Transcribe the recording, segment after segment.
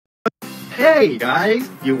Hey guys,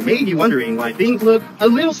 you may be wondering why things look a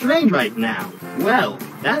little strange right now. Well,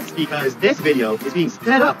 that's because this video is being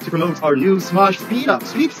sped up to promote our new Smosh Speedup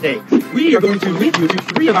Sweepstakes. We are going to link you to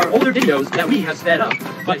 3 of our older videos that we have sped up.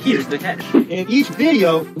 But here's the catch. In each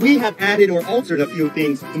video, we have added or altered a few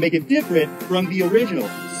things to make it different from the original.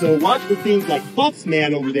 So watch for things like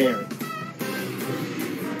Puffsman over there.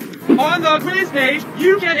 On the quiz page,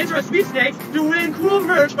 you can enter a sweepstakes to win cool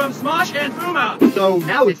merch from Smosh and Puma. So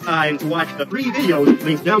now it's time to watch the 3 videos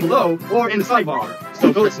linked down below or in the sidebar.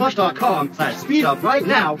 So go to smosh.com/speedup right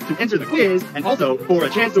now to enter the quiz and also for a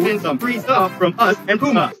chance to win some free stuff from us and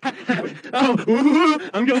Puma. I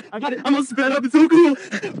got it. I'm all sped up. It's so cool.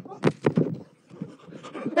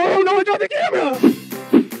 Oh no, I dropped the camera.